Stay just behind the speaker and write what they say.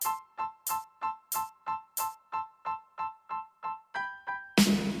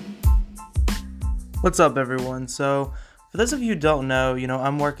What's up, everyone? So, for those of you who don't know,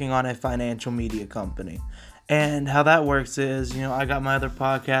 I'm working on a financial media company. And how that works is, I got my other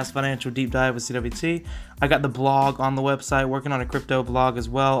podcast, Financial Deep Dive with CWT. I got the blog on the website, working on a crypto blog as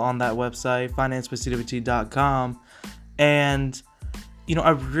well on that website, financewithcwt.com. And, I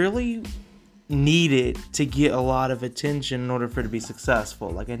really need it to get a lot of attention in order for it to be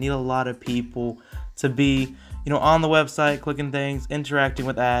successful. Like, I need a lot of people to be on the website, clicking things, interacting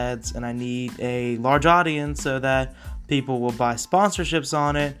with ads, and I need a large audience so that people will buy sponsorships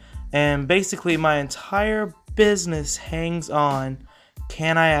on it. And basically, my entire business hangs on,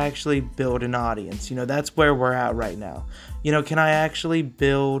 can I actually build an audience? That's where we're at right now. Can I actually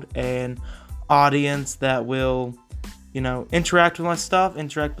build an audience that will, interact with my stuff,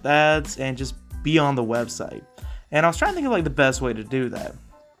 interact with ads, and just be on the website? And I was trying to think of the best way to do that.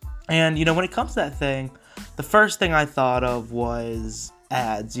 And, when it comes to that thing, the first thing I thought of was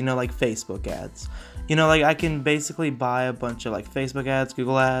ads, like Facebook ads. I can basically buy a bunch of Facebook ads,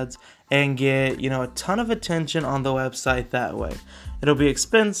 Google ads, and get, a ton of attention on the website that way. It'll be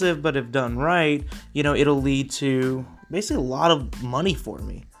expensive, but if done right, it'll lead to basically a lot of money for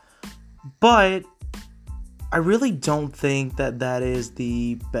me. But I really don't think that is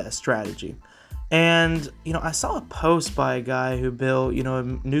the best strategy. And, I saw a post by a guy who built, a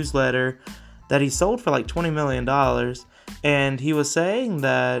newsletter that he sold for $20 million. And he was saying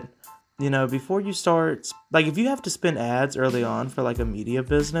that, before you start, if you have to spend ads early on for a media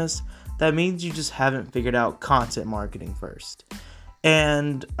business, that means you just haven't figured out content marketing first.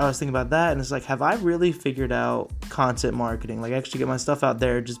 And I was thinking about that, and it's have I really figured out content marketing? Actually get my stuff out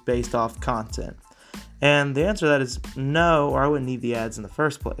there just based off content? And the answer to that is no, or I wouldn't need the ads in the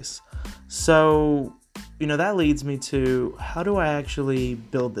first place. So, that leads me to, how do I actually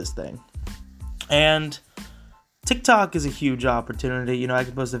build this thing? And TikTok is a huge opportunity. I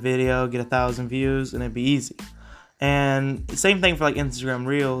can post a video, get 1,000 views, and it'd be easy. And same thing for Instagram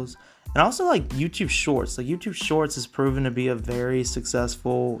Reels, and also YouTube Shorts. YouTube Shorts has proven to be a very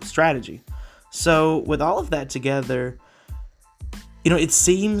successful strategy. So with all of that together, it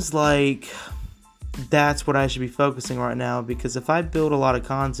seems like that's what I should be focusing right now, because if I build a lot of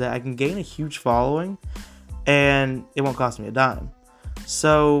content, I can gain a huge following, and it won't cost me a dime.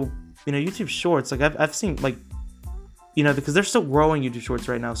 So YouTube Shorts, I've seen, because they're still growing YouTube Shorts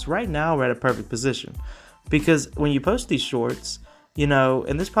right now. So right now we're at a perfect position, because when you post these shorts,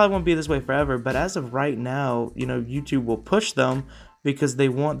 and this probably won't be this way forever, but as of right now, YouTube will push them because they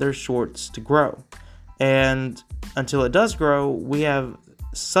want their shorts to grow. And until it does grow, we have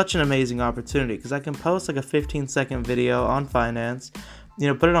such an amazing opportunity, because I can post a 15-second video on finance,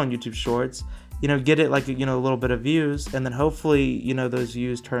 put it on YouTube Shorts, get it a little bit of views, and then hopefully, those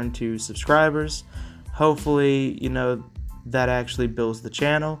views turn to subscribers. Hopefully, that actually builds the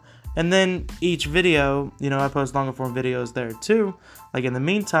channel. And then each video, I post longer form videos there too. In the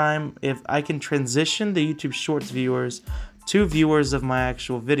meantime, if I can transition the YouTube Shorts viewers to viewers of my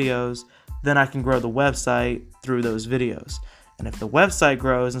actual videos, then I can grow the website through those videos. And if the website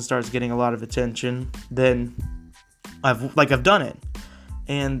grows and starts getting a lot of attention, then I've done it.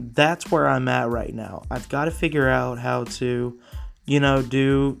 And that's where I'm at right now. I've got to figure out how to,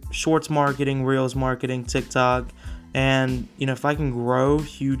 do shorts marketing, reels marketing, TikTok. And, if I can grow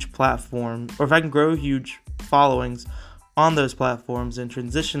huge platforms, or if I can grow huge followings on those platforms and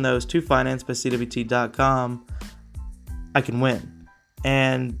transition those to financewithcwt.com, I can win.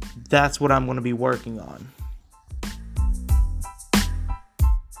 And that's what I'm going to be working on.